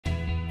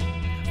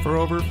For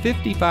over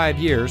 55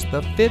 years,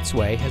 the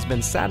Fitzway has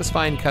been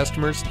satisfying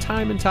customers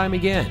time and time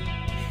again.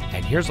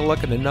 And here's a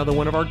look at another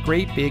one of our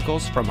great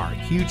vehicles from our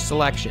huge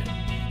selection.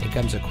 It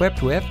comes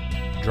equipped with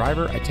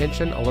driver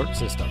attention alert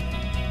system,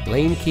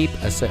 lane keep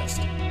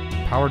assist,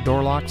 power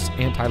door locks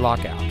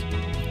anti-lockout,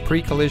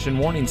 pre-collision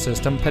warning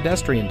system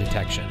pedestrian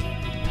detection,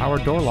 power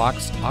door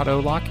locks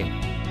auto locking,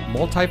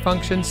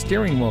 multifunction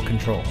steering wheel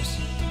controls,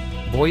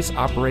 voice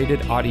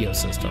operated audio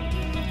system,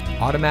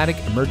 automatic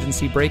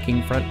emergency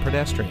braking front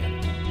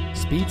pedestrian,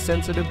 speed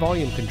sensitive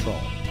volume control,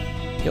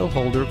 hill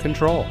holder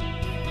control,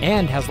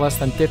 and has less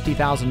than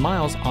 50,000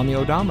 miles on the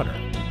odometer.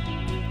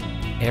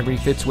 Every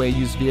Fitzway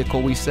used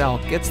vehicle we sell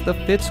gets the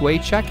Fitzway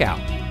checkout.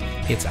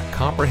 It's a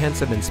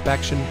comprehensive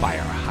inspection by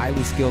our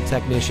highly skilled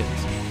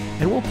technicians,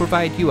 and we'll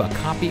provide you a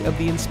copy of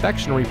the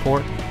inspection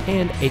report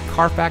and a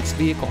Carfax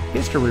vehicle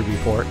history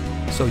report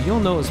so you'll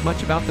know as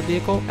much about the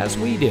vehicle as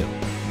we do.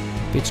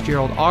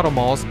 Fitzgerald Auto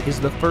Malls is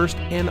the first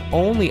and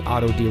only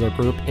auto dealer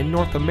group in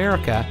North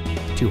America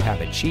to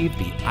have achieved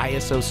the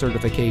ISO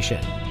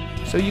certification,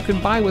 so you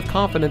can buy with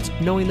confidence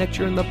knowing that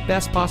you're in the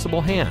best possible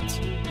hands.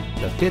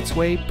 The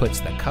Fitzway puts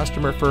the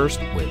customer first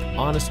with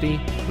honesty,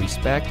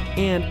 respect,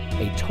 and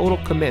a total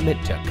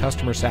commitment to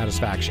customer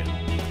satisfaction.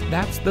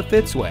 That's the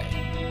Fitzway.